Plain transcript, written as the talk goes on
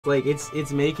Like,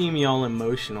 it's making me all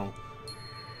emotional.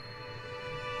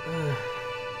 I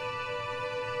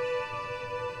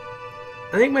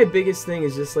think my biggest thing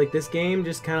is just, like, this game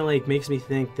just kind of, like, makes me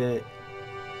think that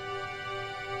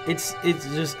it's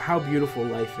just how beautiful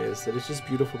life is. That it's just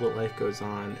beautiful that life goes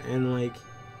on. And, like,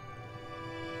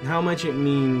 how much it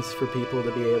means for people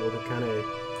to be able to kind of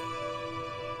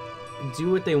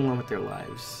do what they want with their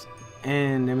lives.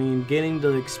 And, I mean, getting to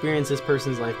experience this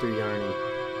person's life through Yarny,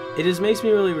 it just makes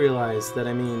me really realize that,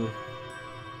 I mean,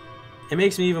 it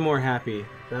makes me even more happy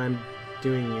that I'm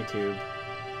doing YouTube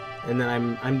and that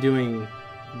I'm doing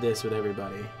this with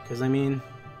everybody. Because, I mean,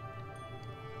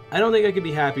 I don't think I could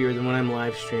be happier than when I'm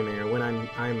live streaming or when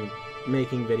I'm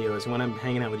making videos, when I'm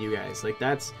hanging out with you guys. Like,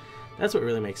 that's what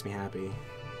really makes me happy.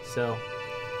 So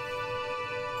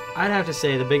I'd have to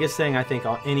say the biggest thing I think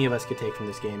any of us could take from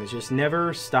this game is just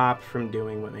never stop from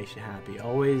doing what makes you happy.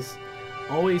 Always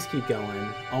keep going.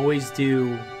 Always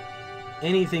do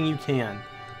anything you can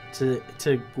to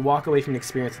walk away from the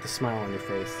experience with a smile on your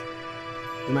face.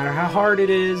 No matter how hard it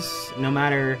is, no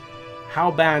matter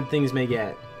how bad things may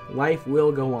get, life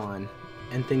will go on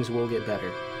and things will get better.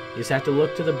 You just have to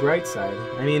look to the bright side.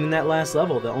 I mean, in that last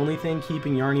level, the only thing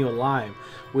keeping Yarny alive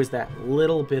was that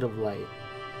little bit of light.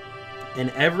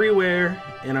 And everywhere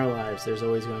in our lives, there's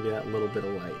always going to be that little bit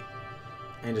of light.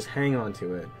 And just hang on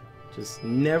to it. Just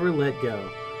never let go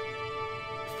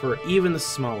for even the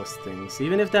smallest things.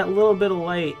 Even if that little bit of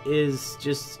light is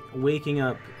just waking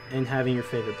up and having your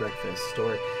favorite breakfast,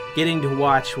 or getting to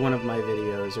watch one of my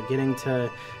videos, or getting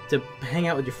to hang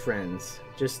out with your friends.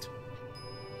 Just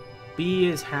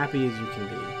be as happy as you can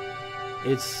be.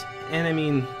 And I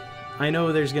mean, I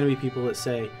know there's going to be people that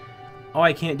say, oh,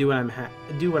 I can't do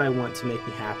what I want to make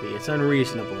me happy. It's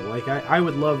unreasonable. Like, I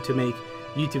would love to make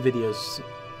YouTube videos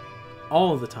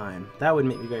all the time. That would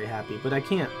make me very happy, but I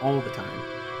can't all the time.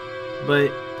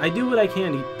 But I do what I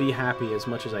can to be happy as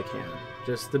much as I can.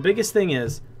 Just the biggest thing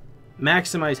is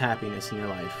maximize happiness in your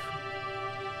life.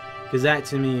 Because that,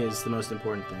 to me, is the most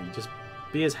important thing. Just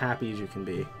be as happy as you can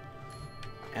be.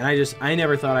 And I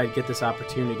never thought I'd get this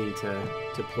opportunity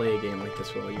to play a game like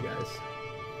this with all you guys.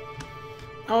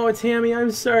 Oh, Tammy,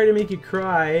 I'm sorry to make you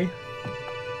cry.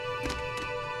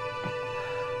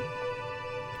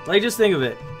 Like, just think of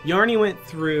it. Yarny went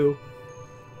through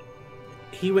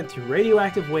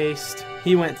radioactive waste.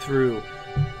 He went through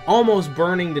almost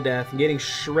burning to death, getting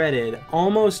shredded,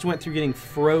 almost went through getting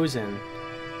frozen,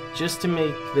 just to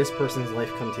make this person's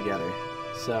life come together.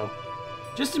 So,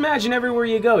 just imagine everywhere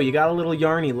you go, you got a little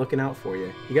Yarny looking out for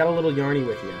you. You got a little Yarny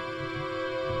with you.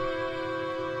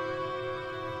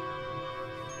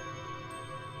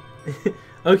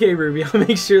 Okay, Ruby, I'll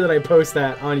make sure that I post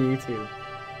that on YouTube.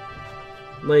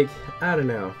 Like, I don't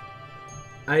know.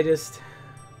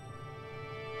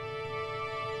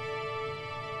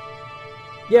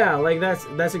 Yeah, like,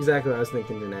 that's exactly what I was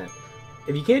thinking, Jeanette.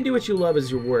 If you can't do what you love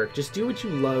as your work, just do what you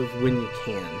love when you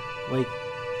can. Like,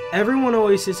 everyone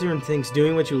always sits here and thinks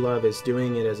doing what you love is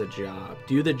doing it as a job.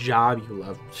 Do the job you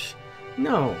love.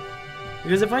 No.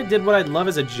 Because if I did what I'd love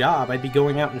as a job, I'd be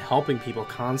going out and helping people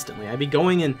constantly. I'd be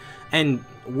going in and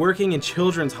working in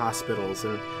children's hospitals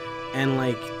and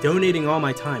like donating all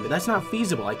my time. But that's not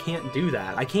feasible. I can't do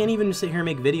that. I can't even sit here and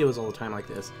make videos all the time like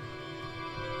this.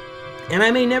 And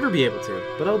I may never be able to,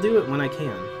 but I'll do it when I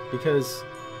can, because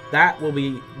that will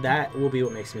be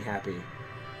what makes me happy.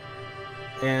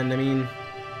 And I mean,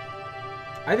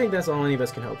 I think that's all any of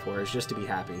us can hope for, is just to be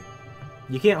happy.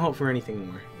 You can't hope for anything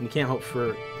more. And you can't hope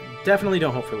for, definitely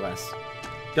don't hope for less.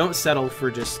 Don't settle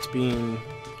for just being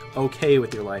okay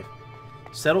with your life.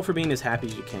 Settle for being as happy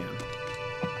as you can.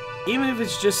 Even if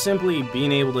it's just simply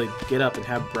being able to get up and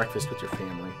have breakfast with your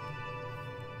family.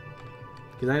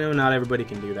 Because I know not everybody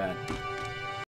can do that.